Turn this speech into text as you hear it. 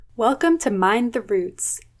Welcome to Mind the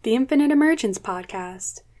Roots, the Infinite Emergence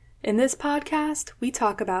podcast. In this podcast, we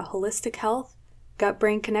talk about holistic health,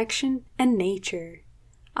 gut-brain connection, and nature.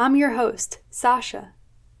 I'm your host, Sasha.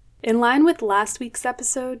 In line with last week's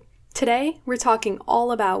episode, today we're talking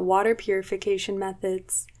all about water purification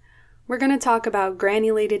methods. We're going to talk about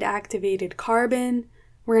granulated activated carbon,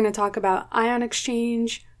 we're going to talk about ion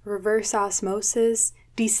exchange, reverse osmosis,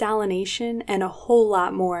 desalination, and a whole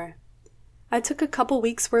lot more. I took a couple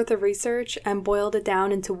weeks worth of research and boiled it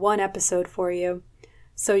down into one episode for you,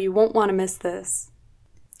 so you won't want to miss this.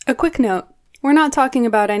 A quick note, we're not talking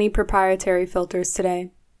about any proprietary filters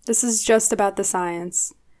today. This is just about the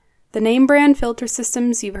science. The name brand filter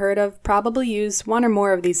systems you've heard of probably use one or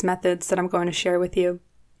more of these methods that I'm going to share with you.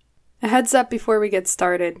 A heads up before we get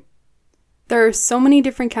started. There are so many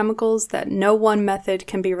different chemicals that no one method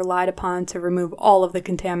can be relied upon to remove all of the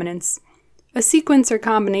contaminants. A sequence or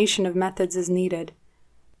combination of methods is needed.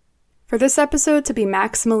 For this episode to be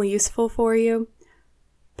maximally useful for you,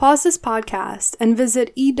 pause this podcast and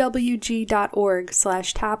visit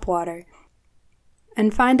ewg.org/tapwater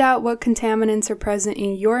and find out what contaminants are present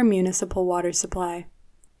in your municipal water supply.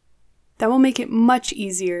 That will make it much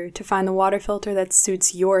easier to find the water filter that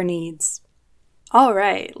suits your needs. All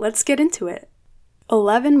right, let's get into it.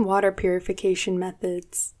 11 water purification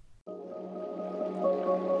methods.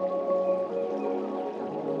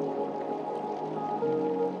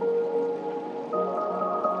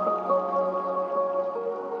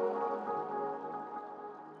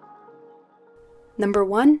 Number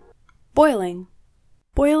 1, boiling.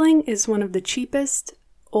 Boiling is one of the cheapest,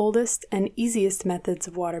 oldest, and easiest methods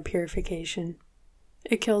of water purification.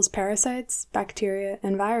 It kills parasites, bacteria,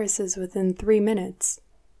 and viruses within 3 minutes.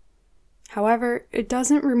 However, it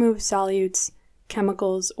doesn't remove solutes,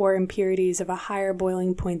 chemicals, or impurities of a higher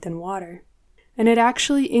boiling point than water, and it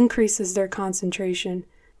actually increases their concentration.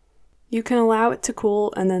 You can allow it to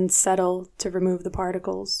cool and then settle to remove the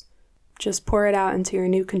particles. Just pour it out into your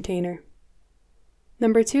new container.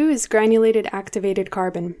 Number 2 is granulated activated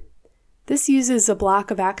carbon. This uses a block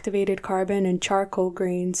of activated carbon and charcoal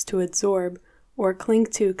grains to absorb or cling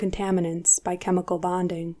to contaminants by chemical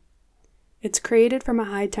bonding. It's created from a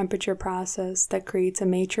high-temperature process that creates a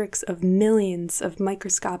matrix of millions of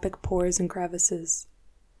microscopic pores and crevices.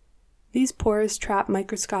 These pores trap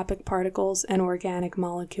microscopic particles and organic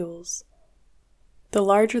molecules. The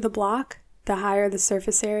larger the block, the higher the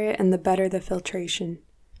surface area and the better the filtration.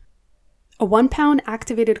 A 1-pound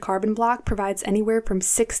activated carbon block provides anywhere from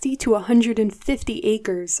 60 to 150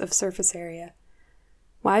 acres of surface area.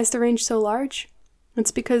 Why is the range so large? It's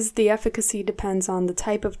because the efficacy depends on the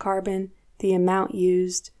type of carbon, the amount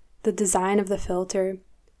used, the design of the filter,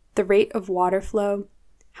 the rate of water flow,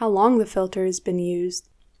 how long the filter has been used,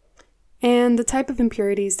 and the type of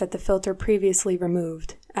impurities that the filter previously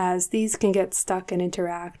removed, as these can get stuck and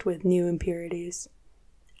interact with new impurities.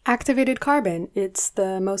 Activated carbon, it's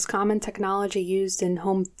the most common technology used in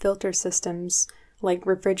home filter systems, like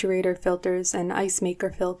refrigerator filters and ice maker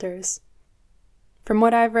filters. From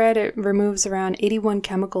what I've read, it removes around 81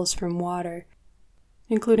 chemicals from water,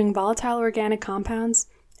 including volatile organic compounds,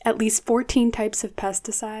 at least 14 types of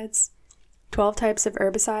pesticides, 12 types of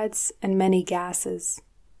herbicides, and many gases.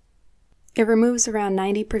 It removes around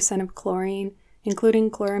 90% of chlorine, including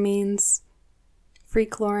chloramines, free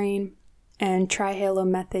chlorine, and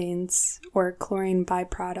trihalomethanes, or chlorine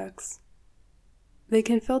byproducts. They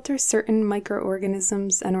can filter certain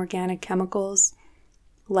microorganisms and organic chemicals,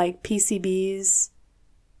 like PCBs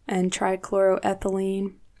and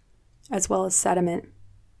trichloroethylene, as well as sediment.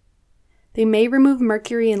 They may remove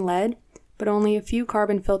mercury and lead, but only a few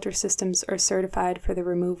carbon filter systems are certified for the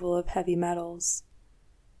removal of heavy metals.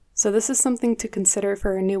 So this is something to consider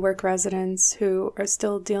for Newark residents who are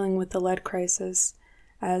still dealing with the lead crisis,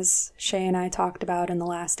 as Shay and I talked about in the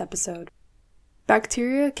last episode.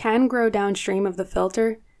 Bacteria can grow downstream of the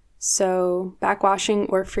filter, so backwashing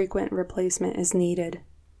or frequent replacement is needed.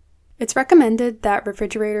 It's recommended that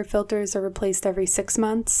refrigerator filters are replaced every 6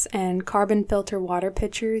 months and carbon filter water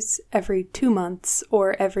pitchers every 2 months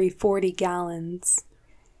or every 40 gallons.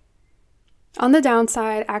 On the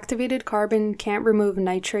downside, activated carbon can't remove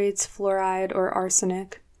nitrates, fluoride, or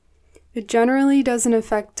arsenic. It generally doesn't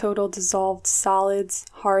affect total dissolved solids,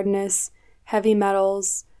 hardness, heavy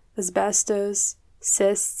metals, asbestos,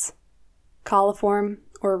 cysts, coliform,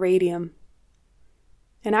 or radium.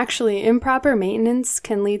 And actually, improper maintenance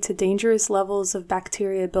can lead to dangerous levels of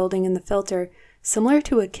bacteria building in the filter, similar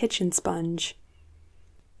to a kitchen sponge.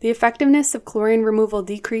 The effectiveness of chlorine removal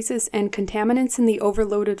decreases and contaminants in the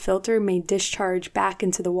overloaded filter may discharge back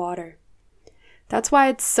into the water. That's why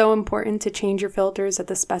it's so important to change your filters at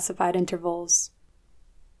the specified intervals.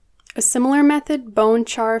 A similar method, bone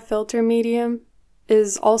char filter medium,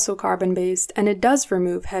 is also carbon-based, and it does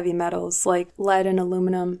remove heavy metals like lead and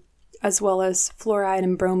aluminum, as well as fluoride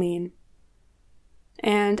and bromine.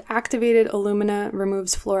 And activated alumina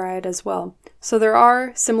removes fluoride as well. So there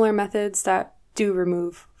are similar methods that do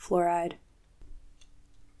remove fluoride.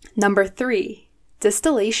 Number 3,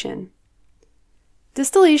 distillation.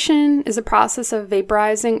 Distillation is a process of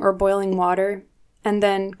vaporizing or boiling water and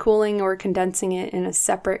then cooling or condensing it in a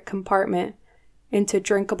separate compartment into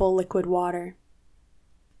drinkable liquid water.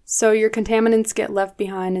 So your contaminants get left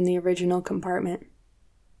behind in the original compartment.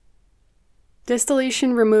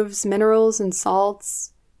 Distillation removes minerals and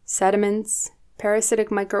salts, sediments,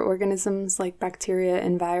 parasitic microorganisms like bacteria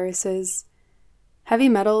and viruses, heavy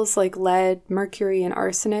metals like lead, mercury, and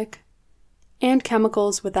arsenic, and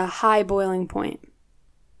chemicals with a high boiling point,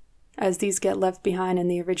 as these get left behind in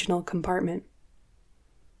the original compartment.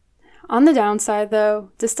 On the downside,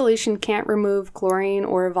 though, distillation can't remove chlorine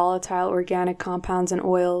or volatile organic compounds and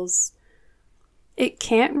oils. It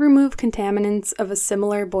can't remove contaminants of a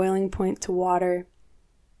similar boiling point to water,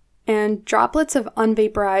 and droplets of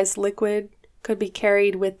unvaporized liquid could be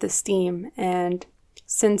carried with the steam, and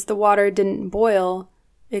since the water didn't boil,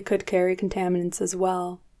 it could carry contaminants as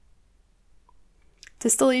well.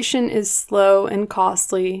 Distillation is slow and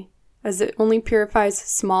costly, as it only purifies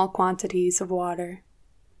small quantities of water.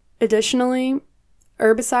 Additionally,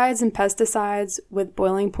 herbicides and pesticides with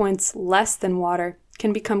boiling points less than water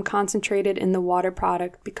can become concentrated in the water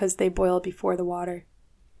product because they boil before the water.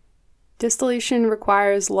 Distillation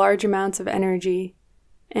requires large amounts of energy.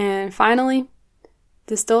 And finally,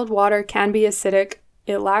 distilled water can be acidic,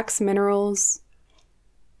 it lacks minerals,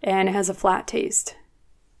 and it has a flat taste.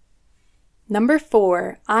 Number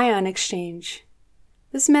 4, ion exchange.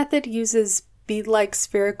 This method uses bead-like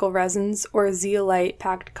spherical resins or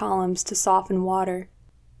zeolite-packed columns to soften water.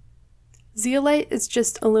 Zeolite is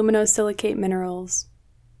just aluminosilicate minerals.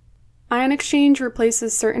 Ion exchange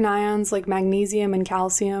replaces certain ions like magnesium and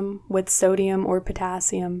calcium with sodium or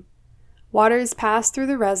potassium. Water is passed through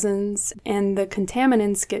the resins, and the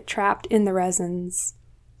contaminants get trapped in the resins.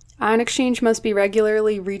 Ion exchange must be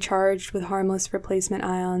regularly recharged with harmless replacement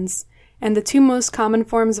ions, and the two most common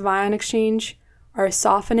forms of ion exchange are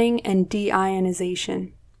softening and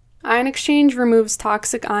deionization. Ion exchange removes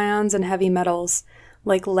toxic ions and heavy metals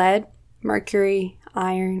like lead, mercury,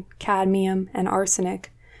 iron, cadmium, and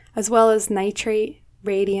arsenic, as well as nitrate,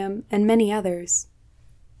 radium, and many others.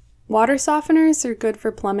 Water softeners are good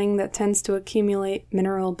for plumbing that tends to accumulate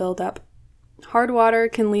mineral buildup. Hard water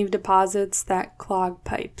can leave deposits that clog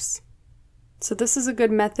pipes. So this is a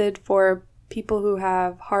good method for people who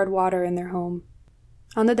have hard water in their home.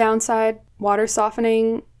 On the downside, water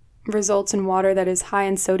softening results in water that is high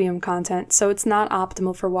in sodium content, so it's not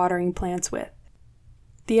optimal for watering plants with.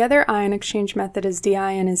 The other ion exchange method is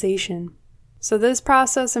deionization. So this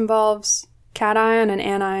process involves cation and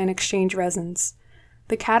anion exchange resins.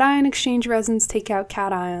 The cation exchange resins take out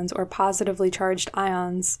cations or positively charged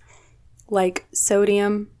ions like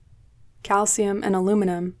sodium, calcium, and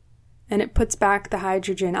aluminum, and it puts back the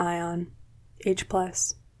hydrogen ion, H+.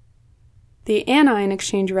 The anion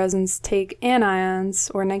exchange resins take anions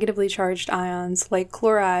or negatively charged ions like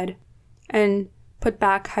chloride and put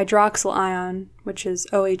back hydroxyl ion, which is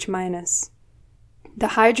OH-. The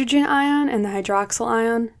hydrogen ion and the hydroxyl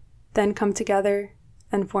ion then come together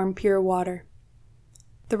and form pure water.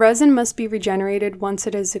 The resin must be regenerated once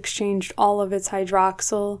it has exchanged all of its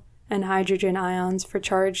hydroxyl and hydrogen ions for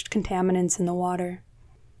charged contaminants in the water.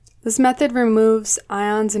 This method removes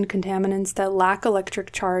ions and contaminants that lack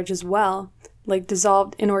electric charge as well, like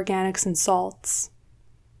dissolved inorganics and salts.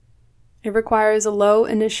 It requires a low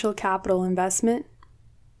initial capital investment,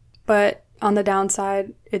 but on the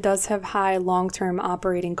downside, it does have high long-term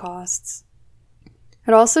operating costs.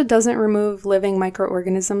 It also doesn't remove living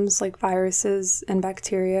microorganisms like viruses and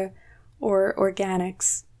bacteria or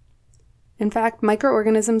organics. In fact,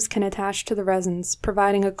 microorganisms can attach to the resins,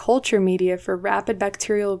 providing a culture media for rapid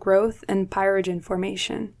bacterial growth and pyrogen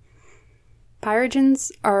formation.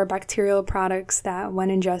 Pyrogens are bacterial products that, when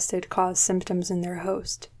ingested, cause symptoms in their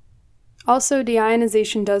host. Also,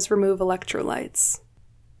 deionization does remove electrolytes.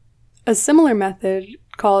 A similar method,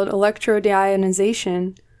 called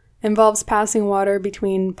electrodeionization, involves passing water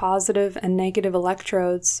between positive and negative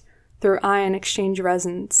electrodes through ion exchange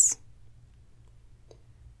resins.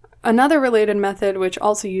 Another related method, which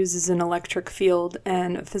also uses an electric field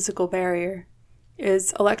and a physical barrier,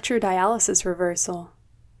 is electrodialysis reversal.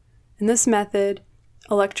 In this method,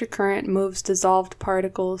 electric current moves dissolved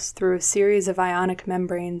particles through a series of ionic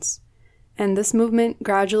membranes, and this movement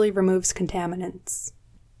gradually removes contaminants.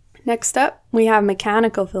 Next up, we have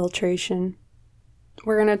mechanical filtration.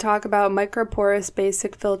 We're going to talk about microporous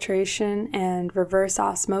basic filtration and reverse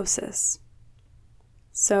osmosis.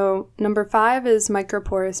 So, number 5 is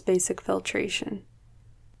microporous basic filtration.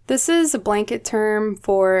 This is a blanket term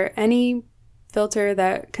for any filter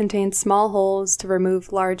that contains small holes to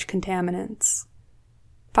remove large contaminants.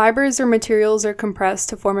 Fibers or materials are compressed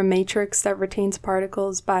to form a matrix that retains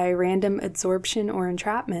particles by random adsorption or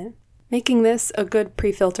entrapment, making this a good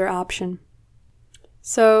pre-filter option.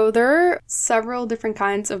 So there are several different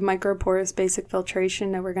kinds of microporous basic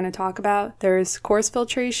filtration that we're going to talk about. There's coarse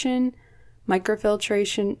filtration,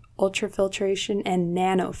 microfiltration, ultrafiltration, and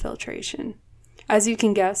nanofiltration. As you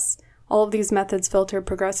can guess, all of these methods filter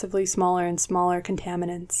progressively smaller and smaller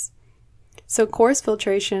contaminants. So coarse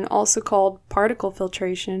filtration, also called particle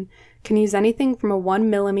filtration, can use anything from a 1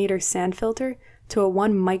 millimeter sand filter to a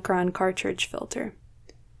 1 micron cartridge filter.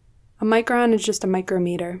 A micron is just a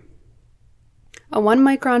micrometer. A 1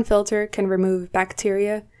 micron filter can remove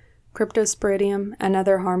bacteria, Cryptosporidium, and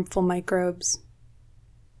other harmful microbes.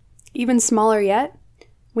 Even smaller yet,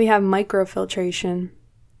 we have microfiltration,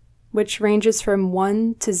 which ranges from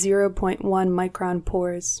 1 to 0.1 micron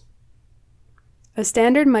pores. A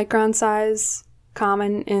standard micron size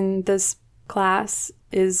common in this class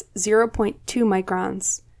is 0.2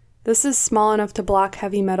 microns. This is small enough to block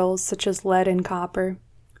heavy metals such as lead and copper,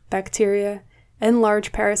 bacteria, and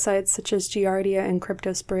large parasites such as Giardia and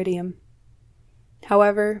Cryptosporidium.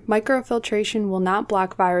 However, microfiltration will not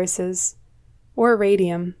block viruses or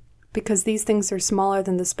radium because these things are smaller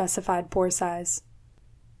than the specified pore size.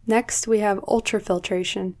 Next, we have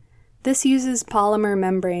ultrafiltration. This uses polymer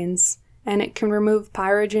membranes, and it can remove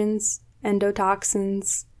pyrogens,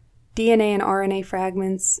 endotoxins, DNA and RNA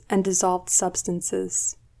fragments, and dissolved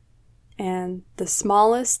substances. And the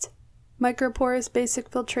smallest microporous basic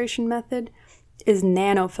filtration method is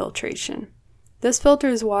nanofiltration. This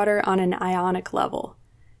filters water on an ionic level.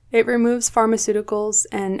 It removes pharmaceuticals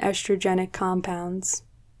and estrogenic compounds.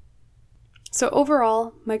 So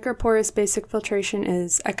overall, microporous basic filtration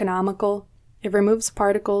is economical. It removes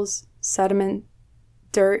particles, sediment,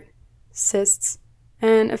 dirt, cysts,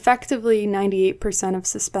 and effectively 98% of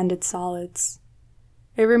suspended solids.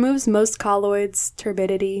 It removes most colloids,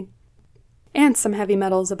 turbidity, and some heavy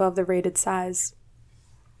metals above the rated size.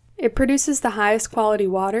 It produces the highest quality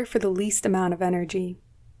water for the least amount of energy.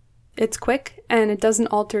 It's quick, and it doesn't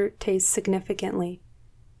alter taste significantly.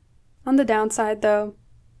 On the downside, though,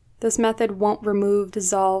 this method won't remove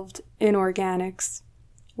dissolved inorganics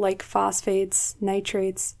like phosphates,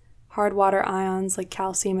 nitrates, hard water ions like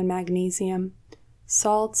calcium and magnesium,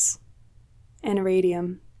 salts, and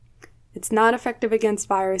radium. It's not effective against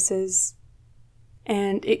viruses,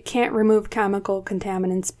 and it can't remove chemical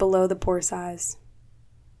contaminants below the pore size.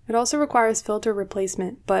 It also requires filter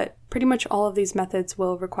replacement, but pretty much all of these methods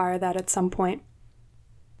will require that at some point.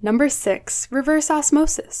 Number 6, reverse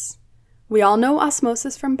osmosis. We all know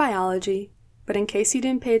osmosis from biology, but in case you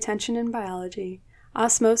didn't pay attention in biology,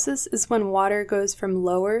 osmosis is when water goes from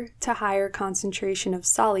lower to higher concentration of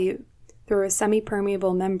solute through a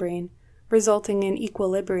semi-permeable membrane, resulting in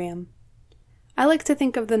equilibrium. I like to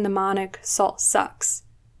think of the mnemonic salt sucks.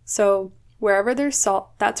 So wherever there's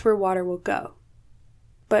salt, that's where water will go.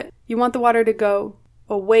 But you want the water to go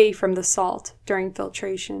away from the salt during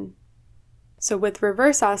filtration. So with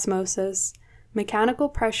reverse osmosis, mechanical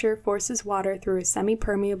pressure forces water through a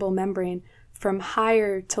semi-permeable membrane from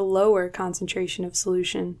higher to lower concentration of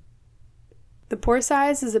solution. The pore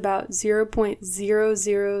size is about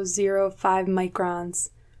 0.0005 microns,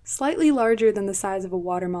 slightly larger than the size of a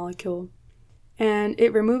water molecule, and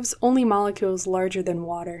it removes only molecules larger than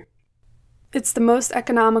water. It's the most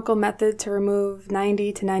economical method to remove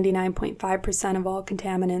 90 to 99.5% of all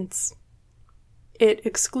contaminants. It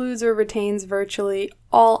excludes or retains virtually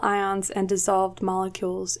all ions and dissolved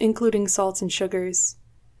molecules, including salts and sugars.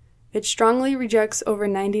 It strongly rejects over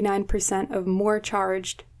 99% of more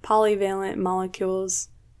charged polyvalent molecules,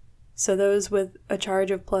 so those with a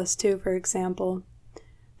charge of +2, for example,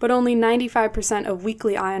 but only 95% of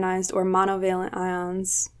weakly ionized or monovalent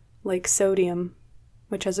ions, like sodium,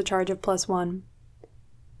 which has a charge of +1.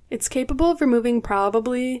 It's capable of removing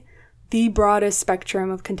probably the broadest spectrum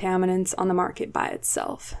of contaminants on the market by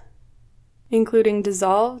itself, including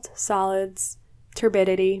dissolved solids,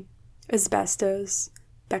 turbidity, asbestos,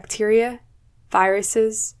 bacteria,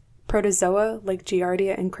 viruses, protozoa like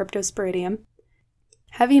Giardia and Cryptosporidium,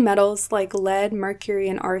 heavy metals like lead, mercury,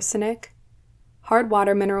 and arsenic, hard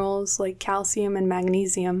water minerals like calcium and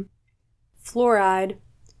magnesium, fluoride,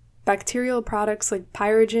 bacterial products like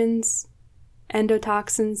pyrogens,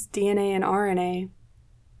 endotoxins, DNA and RNA,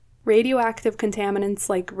 radioactive contaminants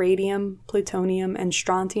like radium, plutonium, and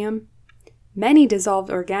strontium, many dissolved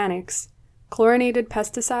organics, chlorinated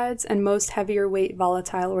pesticides and most heavier weight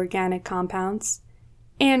volatile organic compounds,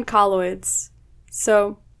 and colloids.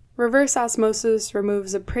 So, reverse osmosis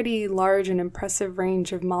removes a pretty large and impressive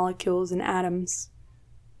range of molecules and atoms.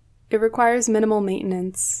 It requires minimal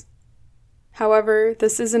maintenance. However,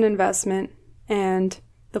 this is an investment, and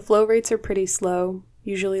the flow rates are pretty slow,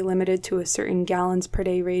 usually limited to a certain gallons per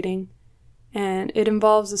day rating, and it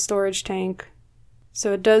involves a storage tank,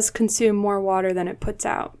 so it does consume more water than it puts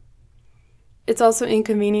out. It's also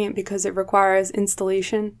inconvenient because it requires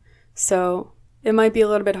installation, so it might be a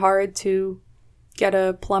little bit hard to get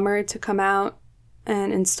a plumber to come out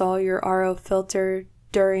and install your RO filter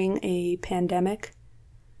during a pandemic.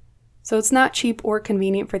 So it's not cheap or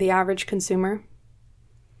convenient for the average consumer.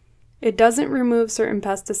 It doesn't remove certain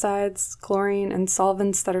pesticides, chlorine, and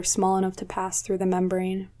solvents that are small enough to pass through the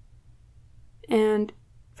membrane. And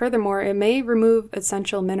furthermore, it may remove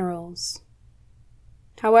essential minerals.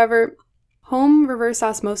 However, home reverse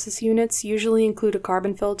osmosis units usually include a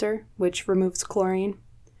carbon filter, which removes chlorine,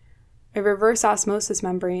 a reverse osmosis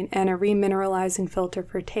membrane, and a remineralizing filter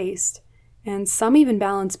for taste, and some even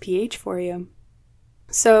balance pH for you.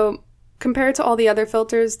 So, compared to all the other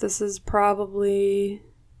filters, this is probably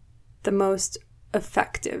the most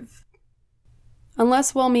effective.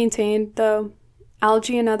 Unless well maintained, though,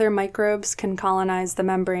 algae and other microbes can colonize the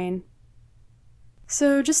membrane.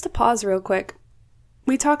 So, just to pause real quick,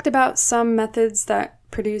 we talked about some methods that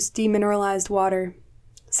produce demineralized water,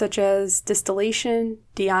 such as distillation,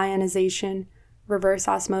 deionization, reverse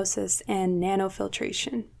osmosis, and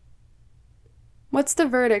nanofiltration. What's the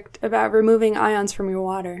verdict about removing ions from your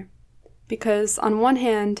water? Because on one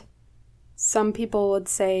hand, some people would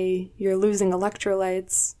say you're losing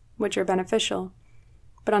electrolytes, which are beneficial.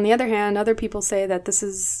 But on the other hand, other people say that this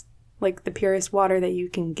is like the purest water that you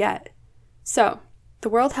can get. So, the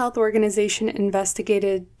World Health Organization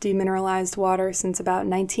investigated demineralized water since about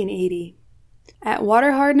 1980. At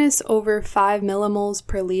water hardness over 5 millimoles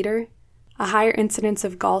per liter, a higher incidence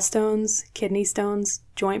of gallstones, kidney stones,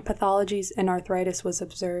 joint pathologies, and arthritis was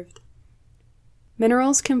observed.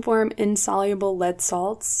 Minerals can form insoluble lead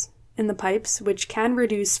salts in the pipes, which can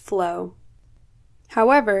reduce flow.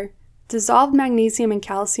 However, dissolved magnesium and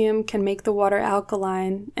calcium can make the water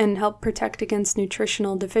alkaline and help protect against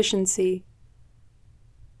nutritional deficiency.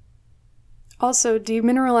 Also,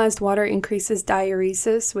 demineralized water increases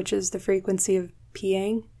diuresis, which is the frequency of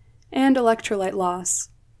peeing, and electrolyte loss,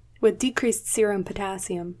 with decreased serum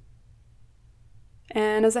potassium.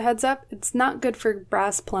 And as a heads up, it's not good for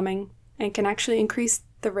brass plumbing and can actually increase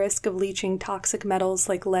the risk of leaching toxic metals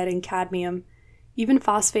like lead and cadmium. Even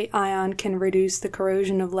phosphate ion can reduce the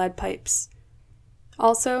corrosion of lead pipes.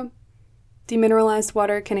 Also, demineralized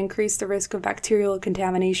water can increase the risk of bacterial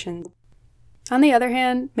contamination. On the other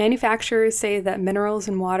hand, manufacturers say that minerals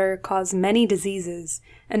in water cause many diseases,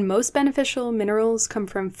 and most beneficial minerals come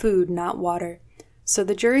from food, not water. So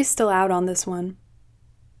the jury's still out on this one.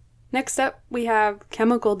 Next up, we have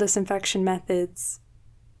chemical disinfection methods.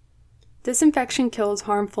 Disinfection kills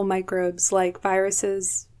harmful microbes like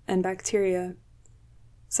viruses and bacteria.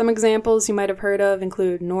 Some examples you might have heard of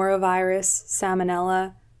include norovirus,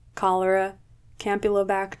 salmonella, cholera,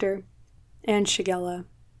 campylobacter, and shigella.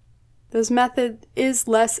 This method is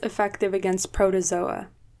less effective against protozoa.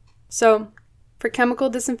 So, for chemical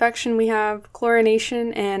disinfection, we have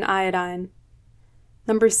chlorination and iodine.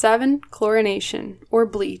 Number 7, chlorination, or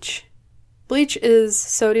bleach. Bleach is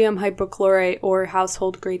sodium hypochlorite or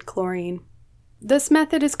household-grade chlorine. This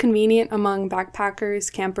method is convenient among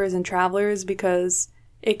backpackers, campers, and travelers because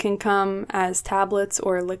it can come as tablets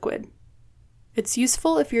or liquid. It's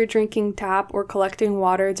useful if you're drinking tap or collecting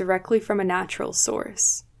water directly from a natural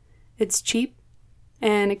source. It's cheap,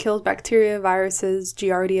 and it kills bacteria, viruses,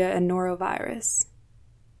 Giardia, and norovirus.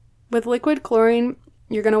 With liquid chlorine,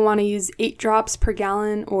 you're going to want to use 8 drops per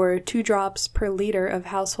gallon or 2 drops per liter of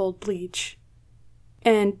household bleach.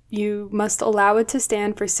 And you must allow it to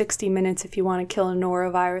stand for 60 minutes if you want to kill a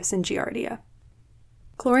norovirus and Giardia.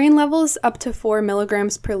 Chlorine levels up to 4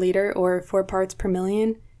 milligrams per liter or 4 parts per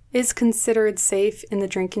million is considered safe in the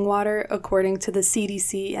drinking water according to the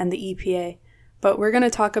CDC and the EPA. But we're going to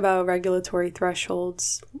talk about regulatory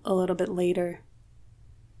thresholds a little bit later.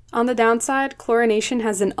 On the downside, chlorination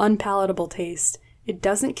has an unpalatable taste. It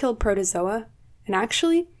doesn't kill protozoa, and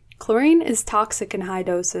actually, chlorine is toxic in high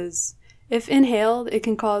doses. If inhaled, it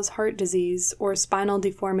can cause heart disease or spinal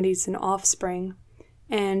deformities in offspring,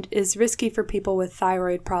 and is risky for people with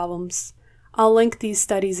thyroid problems. I'll link these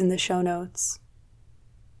studies in the show notes.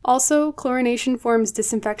 Also, chlorination forms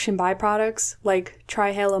disinfection byproducts like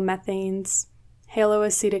trihalomethanes,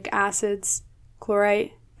 haloacetic acids,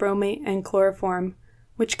 chlorite, bromate, and chloroform,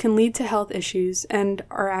 which can lead to health issues and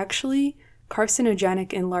are actually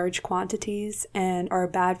carcinogenic in large quantities and are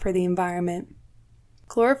bad for the environment.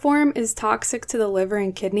 Chloroform is toxic to the liver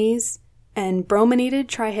and kidneys, and brominated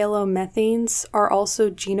trihalomethanes are also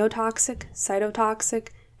genotoxic, cytotoxic,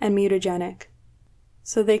 and mutagenic.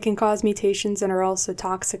 So they can cause mutations and are also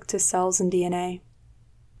toxic to cells and DNA.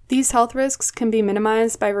 These health risks can be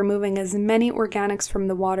minimized by removing as many organics from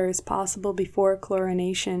the water as possible before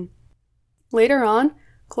chlorination. Later on,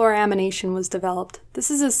 chloramination was developed. This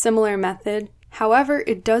is a similar method. However,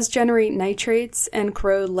 it does generate nitrates and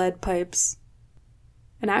corrode lead pipes.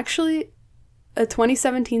 And actually, a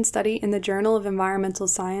 2017 study in the Journal of Environmental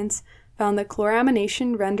Science found that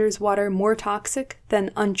chloramination renders water more toxic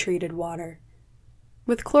than untreated water.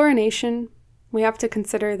 With chlorination, we have to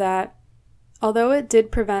consider that although it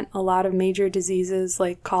did prevent a lot of major diseases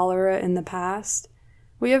like cholera in the past,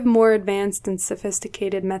 we have more advanced and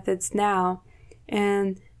sophisticated methods now,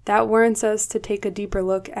 and that warrants us to take a deeper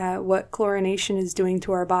look at what chlorination is doing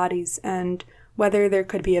to our bodies and whether there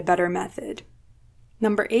could be a better method.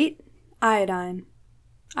 Number 8, iodine.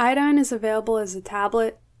 Iodine is available as a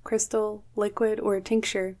tablet, crystal, liquid, or a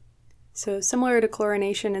tincture. So similar to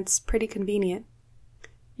chlorination, it's pretty convenient.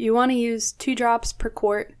 You want to use 2 drops per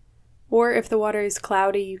quart, or if the water is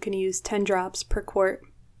cloudy, you can use 10 drops per quart.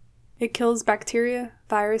 It kills bacteria,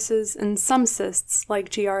 viruses, and some cysts like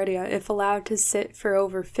Giardia if allowed to sit for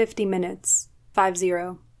over 50 minutes,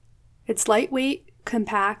 50. It's lightweight,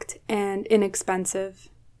 compact, and inexpensive.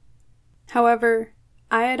 However,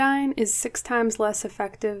 iodine is 6 times less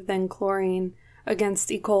effective than chlorine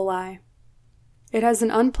against E. coli. It has an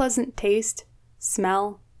unpleasant taste,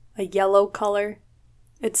 smell, a yellow color.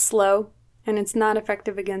 It's slow, and it's not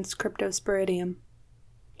effective against Cryptosporidium.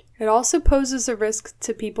 It also poses a risk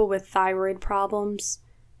to people with thyroid problems,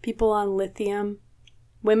 people on lithium,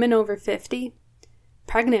 women over 50,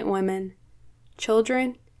 pregnant women,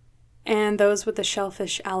 children, and those with a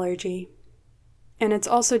shellfish allergy. And it's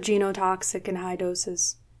also genotoxic in high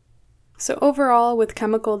doses. So overall, with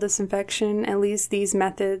chemical disinfection, at least these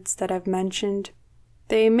methods that I've mentioned,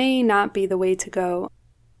 they may not be the way to go,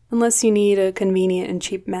 unless you need a convenient and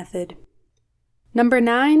cheap method. Number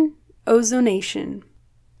 9, ozonation.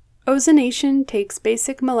 Ozonation takes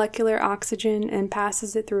basic molecular oxygen and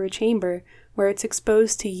passes it through a chamber where it's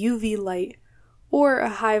exposed to UV light or a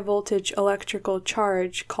high voltage electrical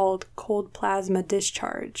charge called cold plasma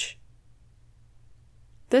discharge.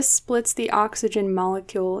 This splits the oxygen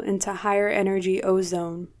molecule into higher energy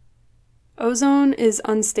ozone. Ozone is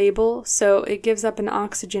unstable, so it gives up an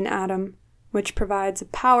oxygen atom, which provides a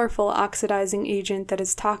powerful oxidizing agent that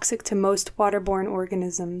is toxic to most waterborne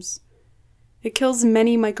organisms. It kills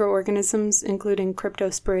many microorganisms, including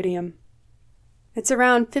Cryptosporidium. It's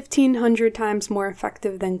around 1,500 times more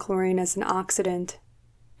effective than chlorine as an oxidant,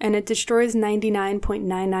 and it destroys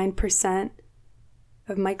 99.99%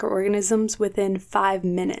 of microorganisms within 5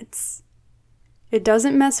 minutes. It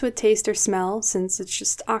doesn't mess with taste or smell, since it's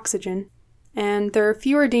just oxygen, and there are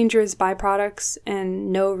fewer dangerous byproducts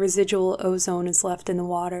and no residual ozone is left in the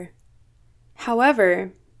water.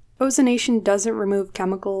 However, ozonation doesn't remove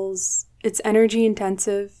chemicals, it's energy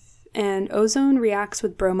intensive, and ozone reacts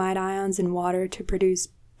with bromide ions in water to produce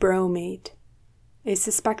bromate, a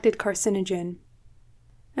suspected carcinogen.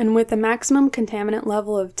 And with a maximum contaminant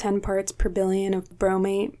level of 10 parts per billion of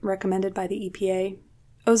bromate recommended by the EPA,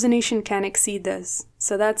 ozonation can exceed this,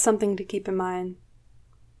 so that's something to keep in mind.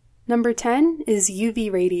 Number 10 is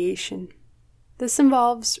UV radiation. This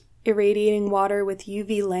involves irradiating water with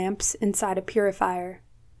UV lamps inside a purifier,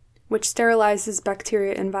 which sterilizes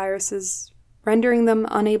bacteria and viruses, rendering them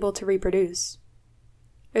unable to reproduce.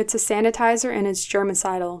 It's a sanitizer and it's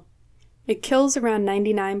germicidal. It kills around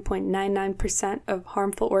 99.99% of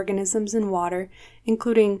harmful organisms in water,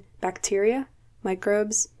 including bacteria,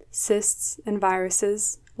 microbes, cysts, and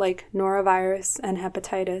viruses like norovirus and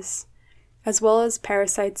hepatitis, as well as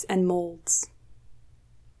parasites and molds.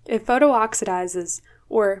 It photooxidizes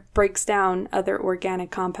or breaks down other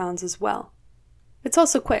organic compounds as well. It's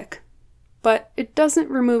also quick, but it doesn't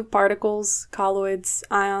remove particles, colloids,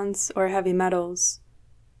 ions, or heavy metals.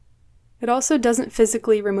 It also doesn't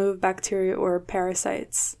physically remove bacteria or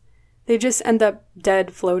parasites. They just end up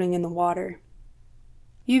dead floating in the water.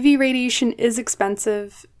 UV radiation is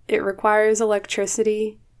expensive, it requires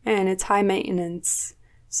electricity, and it's high maintenance,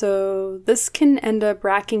 so this can end up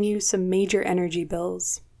racking you some major energy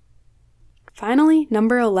bills. Finally,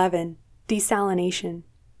 number 11, desalination.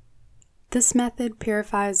 This method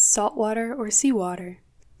purifies saltwater or seawater.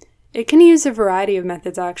 It can use a variety of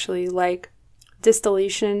methods actually, like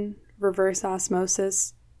distillation, reverse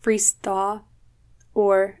osmosis, freeze thaw,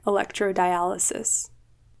 or electrodialysis.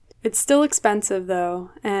 It's still expensive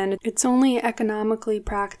though, and it's only economically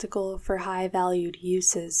practical for high-valued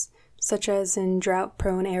uses, such as in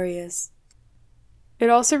drought-prone areas. It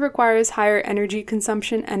also requires higher energy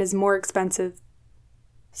consumption and is more expensive.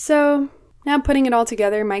 So, now putting it all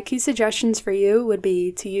together, my key suggestions for you would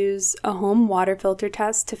be to use a home water filter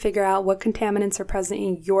test to figure out what contaminants are present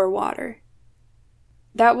in your water.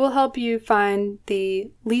 That will help you find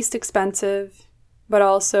the least expensive, but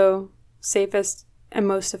also safest and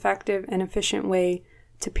most effective and efficient way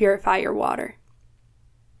to purify your water.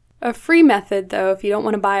 A free method, though, if you don't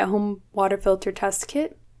want to buy a home water filter test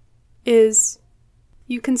kit, is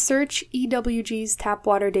you can search EWG's tap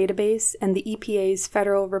water database and the EPA's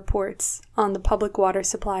federal reports on the public water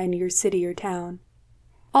supply in your city or town.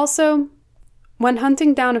 Also, when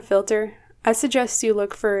hunting down a filter, I suggest you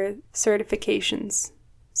look for certifications.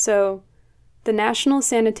 So, the National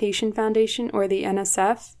Sanitation Foundation, or the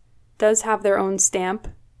NSF, does have their own stamp,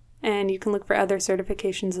 and you can look for other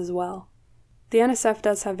certifications as well. The NSF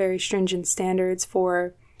does have very stringent standards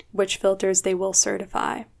for which filters they will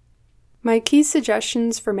certify. My key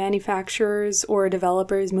suggestions for manufacturers or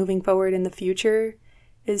developers moving forward in the future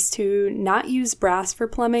is to not use brass for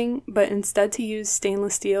plumbing, but instead to use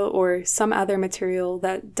stainless steel or some other material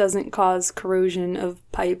that doesn't cause corrosion of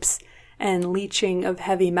pipes and leaching of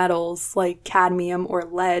heavy metals like cadmium or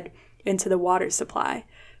lead into the water supply,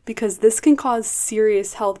 because this can cause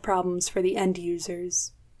serious health problems for the end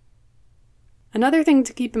users. Another thing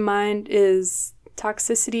to keep in mind is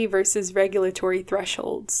toxicity versus regulatory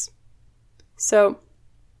thresholds. So,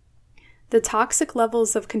 the toxic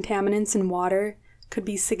levels of contaminants in water could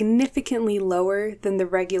be significantly lower than the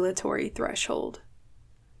regulatory threshold.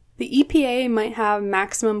 The EPA might have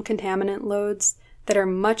maximum contaminant loads that are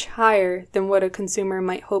much higher than what a consumer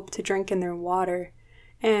might hope to drink in their water,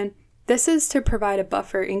 and this is to provide a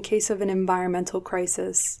buffer in case of an environmental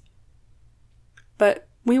crisis. But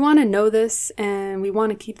we want to know this, and we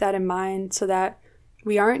want to keep that in mind so that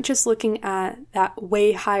we aren't just looking at that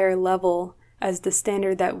way higher level as the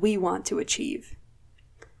standard that we want to achieve.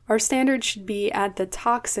 Our standard should be at the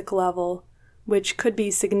toxic level, which could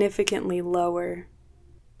be significantly lower.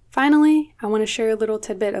 Finally, I want to share a little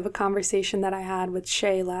tidbit of a conversation that I had with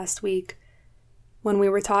Shay last week when we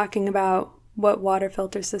were talking about what water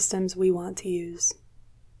filter systems we want to use.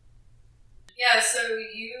 Yeah, so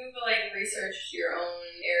you've researched your own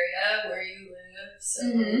area where you live,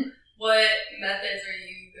 so what methods are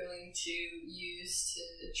you going to use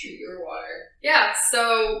to treat your water? Yeah,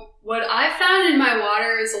 so what I found in my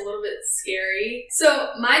water is a little bit scary.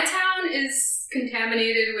 So my town is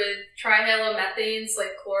contaminated with trihalomethanes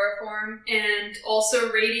like chloroform and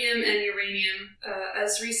also radium and uranium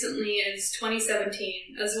as recently as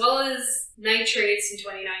 2017, as well as nitrates in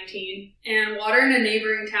 2019. And water in a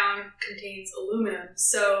neighboring town contains aluminum.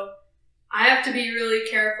 So I have to be really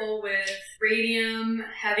careful with radium,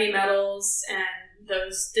 heavy metals, and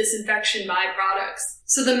those disinfection byproducts.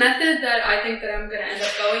 So the method that I think that I'm going to end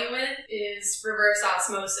up going with is reverse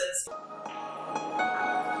osmosis.